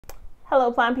Hello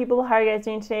plant people, how are you guys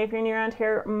doing today? If you're new around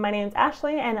here, my name is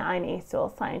Ashley and I'm a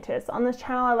soil scientist. On this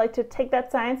channel, I like to take that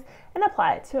science and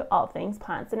apply it to all things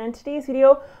plants. And in today's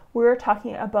video, we're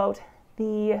talking about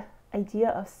the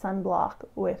idea of sunblock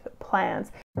with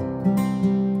plants.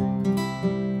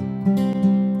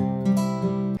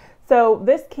 So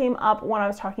this came up when I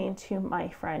was talking to my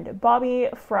friend Bobby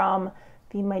from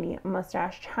the Mighty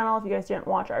Mustache channel. If you guys didn't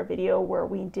watch our video where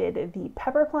we did the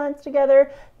pepper plants together,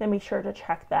 then be sure to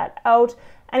check that out.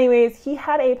 Anyways, he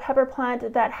had a pepper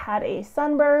plant that had a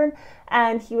sunburn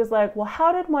and he was like, well,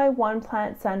 how did my one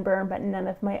plant sunburn but none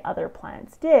of my other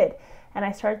plants did? And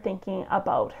I started thinking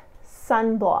about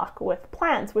sunblock with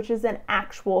plants, which is an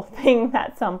actual thing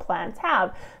that some plants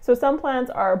have. So some plants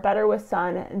are better with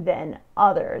sun than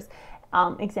others.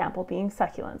 Example being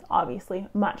succulents, obviously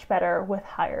much better with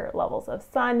higher levels of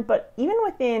sun, but even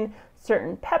within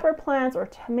certain pepper plants or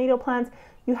tomato plants,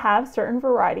 you have certain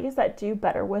varieties that do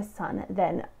better with sun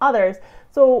than others.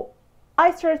 So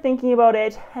I started thinking about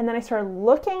it, and then I started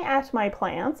looking at my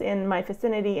plants in my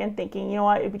vicinity and thinking, you know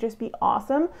what, it would just be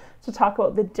awesome to talk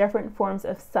about the different forms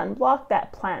of sunblock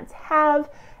that plants have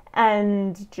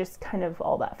and just kind of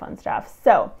all that fun stuff.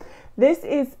 So this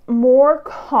is more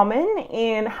common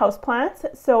in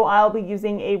houseplants. So I'll be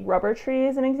using a rubber tree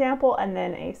as an example and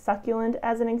then a succulent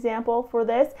as an example for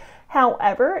this.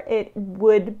 However, it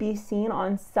would be seen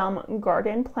on some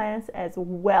garden plants as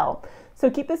well. So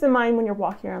keep this in mind when you're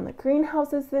walking around the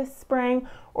greenhouses this spring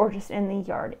or just in the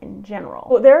yard in general.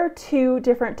 Well, there are two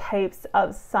different types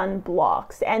of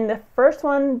sunblocks, and the first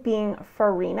one being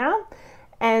Farina,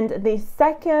 and the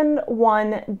second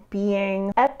one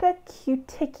being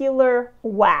epicuticular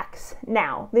wax.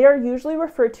 Now, they are usually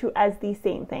referred to as the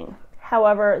same thing.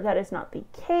 However, that is not the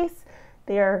case.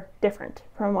 They are different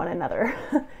from one another,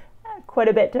 quite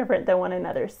a bit different than one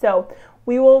another. So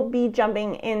we will be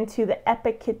jumping into the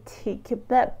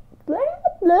epicuticular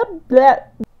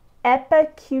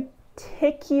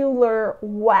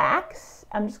wax.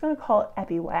 I'm just gonna call it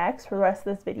epi wax for the rest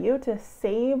of this video to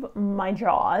save my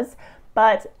jaws.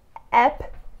 But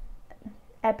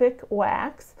epic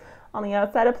wax on the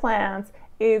outside of plants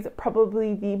is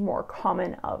probably the more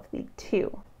common of the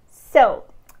two. So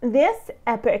this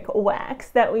epic wax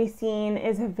that we've seen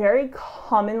is very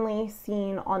commonly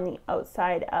seen on the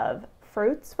outside of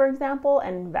fruits, for example,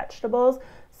 and vegetables.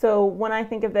 So when I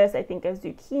think of this, I think of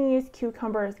zucchinis,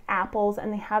 cucumbers, apples,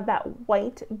 and they have that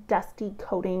white dusty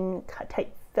coating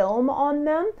type film on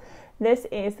them. This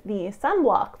is the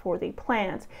sunblock for the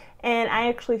plant, and I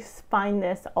actually find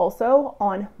this also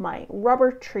on my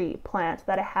rubber tree plant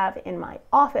that I have in my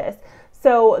office.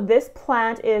 So this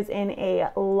plant is in a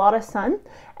lot of sun,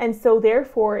 and so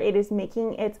therefore it is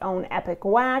making its own epic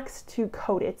wax to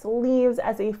coat its leaves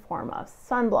as a form of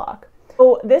sunblock.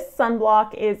 So this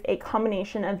sunblock is a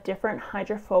combination of different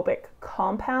hydrophobic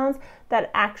compounds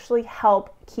that actually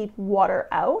help keep water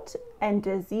out and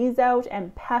disease out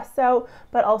and pests out,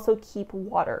 but also keep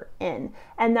water in.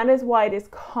 And that is why it is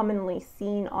commonly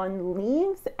seen on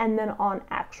leaves and then on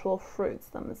actual fruits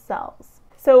themselves.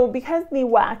 So because the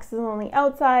wax is on the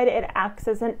outside, it acts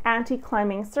as an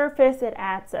anti-climbing surface. It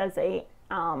acts as a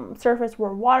surface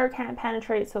where water can't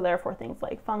penetrate, so therefore things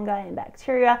like fungi and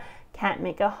bacteria can't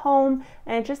make a home,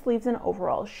 and it just leaves an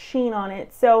overall sheen on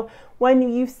it. So when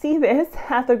you see this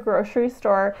at the grocery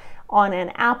store on an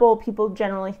apple, people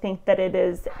generally think that it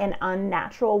is an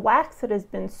unnatural wax that has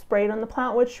been sprayed on the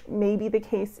plant, which may be the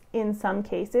case in some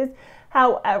cases.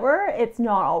 However, it's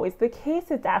not always the case.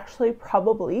 It's actually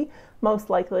probably most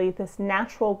likely this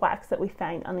natural wax that we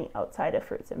find on the outside of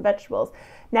fruits and vegetables.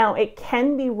 Now, it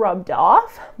can be rubbed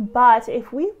off, but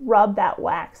if we rub that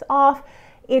wax off,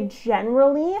 it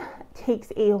generally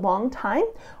takes a long time,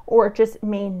 or it just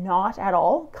may not at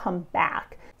all come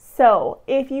back. So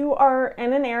if you are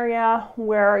in an area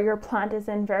where your plant is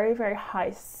in very, very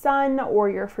high sun, or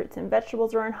your fruits and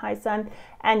vegetables are in high sun,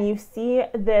 and you see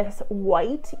this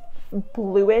white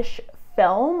bluish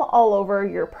film all over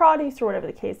your produce or whatever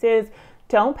the case is,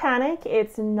 don't panic.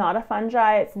 It's not a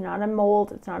fungi, it's not a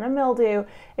mold, it's not a mildew.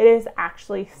 It is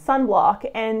actually sunblock.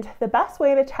 And the best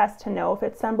way to test to know if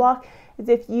it's sunblock is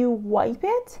if you wipe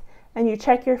it and you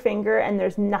check your finger and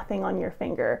there's nothing on your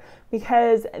finger,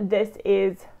 because this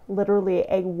is literally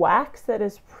a wax that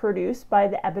is produced by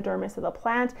the epidermis of the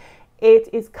plant. It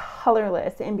is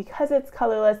colorless, and because it's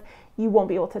colorless, you won't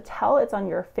be able to tell it's on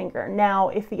your finger. Now,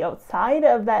 if the outside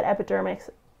of that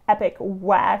epic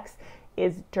wax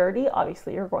is dirty,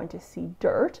 obviously you're going to see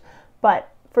dirt,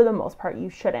 but for the most part, you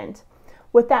shouldn't.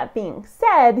 With that being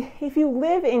said, if you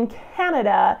live in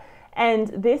Canada, and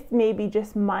this may be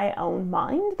just my own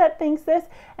mind that thinks this,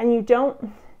 and you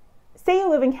don't say you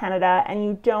live in Canada and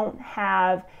you don't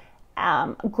have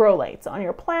grow lights on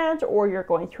your plant, or you're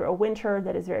going through a winter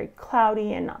that is very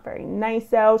cloudy and not very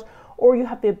nice out, or you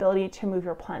have the ability to move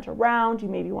your plant around, you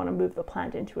maybe want to move the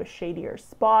plant into a shadier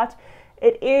spot,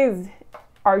 it is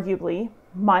arguably,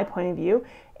 my point of view,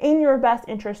 in your best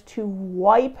interest to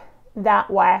wipe that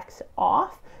wax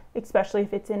off, especially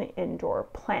if it's an indoor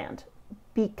plant,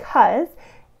 because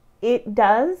it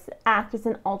does act as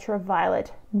an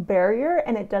ultraviolet barrier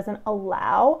and it doesn't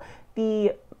allow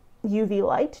the UV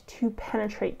light to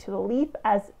penetrate to the leaf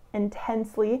as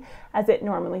intensely as it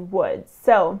normally would.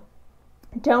 So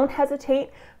don't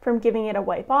hesitate from giving it a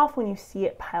wipe off when you see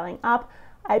it piling up.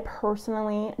 I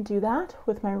personally do that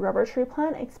with my rubber tree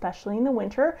plant, especially in the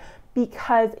winter,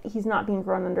 because he's not being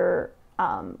grown under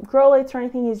grow lights or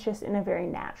anything. He's just in a very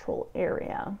natural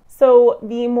area. So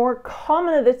the more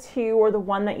common of the two, or the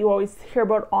one that you always hear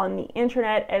about on the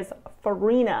internet, is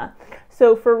Farina.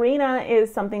 So Farina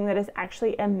is something that is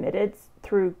actually emitted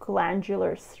through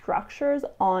glandular structures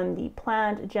on the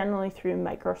plant, generally through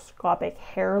microscopic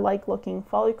hair-like looking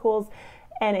follicles,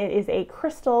 and it is a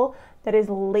crystal that is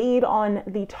laid on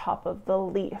the top of the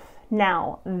leaf.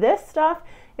 Now, this stuff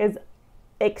is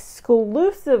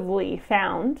exclusively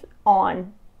found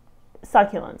on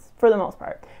succulents for the most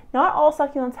part. Not all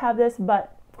succulents have this,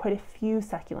 but quite a few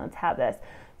succulents have this.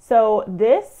 So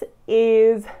this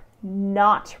is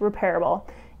not repairable.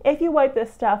 If you wipe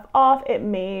this stuff off, it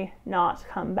may not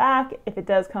come back. If it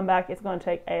does come back, it's going to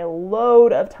take a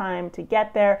load of time to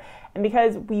get there. And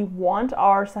because we want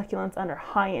our succulents under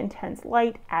high intense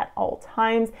light at all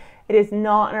times, it is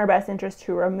not in our best interest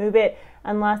to remove it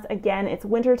unless, again, it's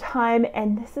winter time.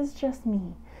 And this is just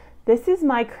me. This is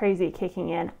my crazy kicking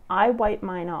in. I wipe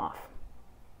mine off.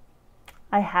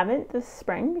 I haven't this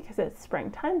spring because it's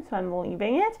springtime, so I'm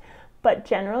leaving it. But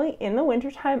generally in the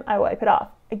wintertime, I wipe it off.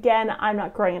 Again, I'm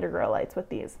not growing under grow lights with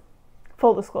these,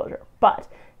 full disclosure. But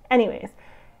anyways,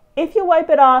 if you wipe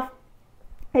it off,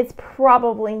 it's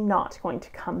probably not going to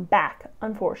come back,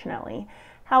 unfortunately.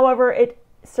 However, it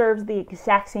serves the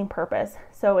exact same purpose.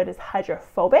 So it is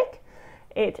hydrophobic.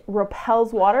 It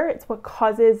repels water. It's what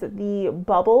causes the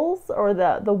bubbles or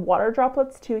the water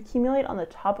droplets to accumulate on the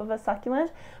top of a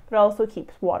succulent, but it also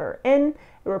keeps water in.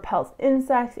 It repels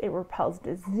insects, it repels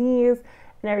disease,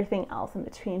 and everything else in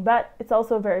between. But it's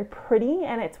also very pretty,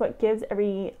 and it's what gives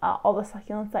all the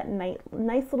succulents that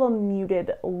nice little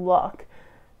muted look.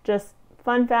 Just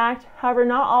fun fact, however,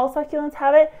 not all succulents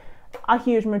have it. A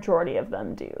huge majority of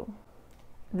them do.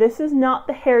 This is not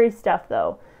the hairy stuff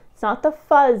though. It's not the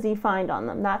fuzz you find on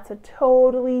them. That's a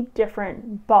totally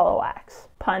different ball of wax.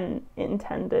 Pun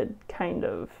intended, kind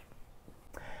of.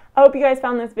 I hope you guys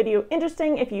found this video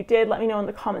interesting. If you did, let me know in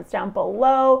the comments down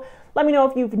below. Let me know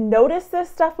if you've noticed this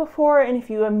stuff before and if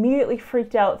you immediately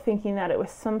freaked out thinking that it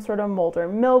was some sort of mold or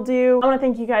mildew. I want to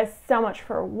thank you guys so much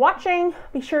for watching.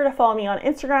 Be sure to follow me on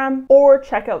Instagram or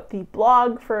check out the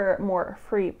blog for more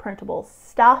free printable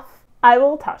stuff. I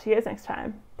will talk to you guys next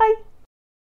time.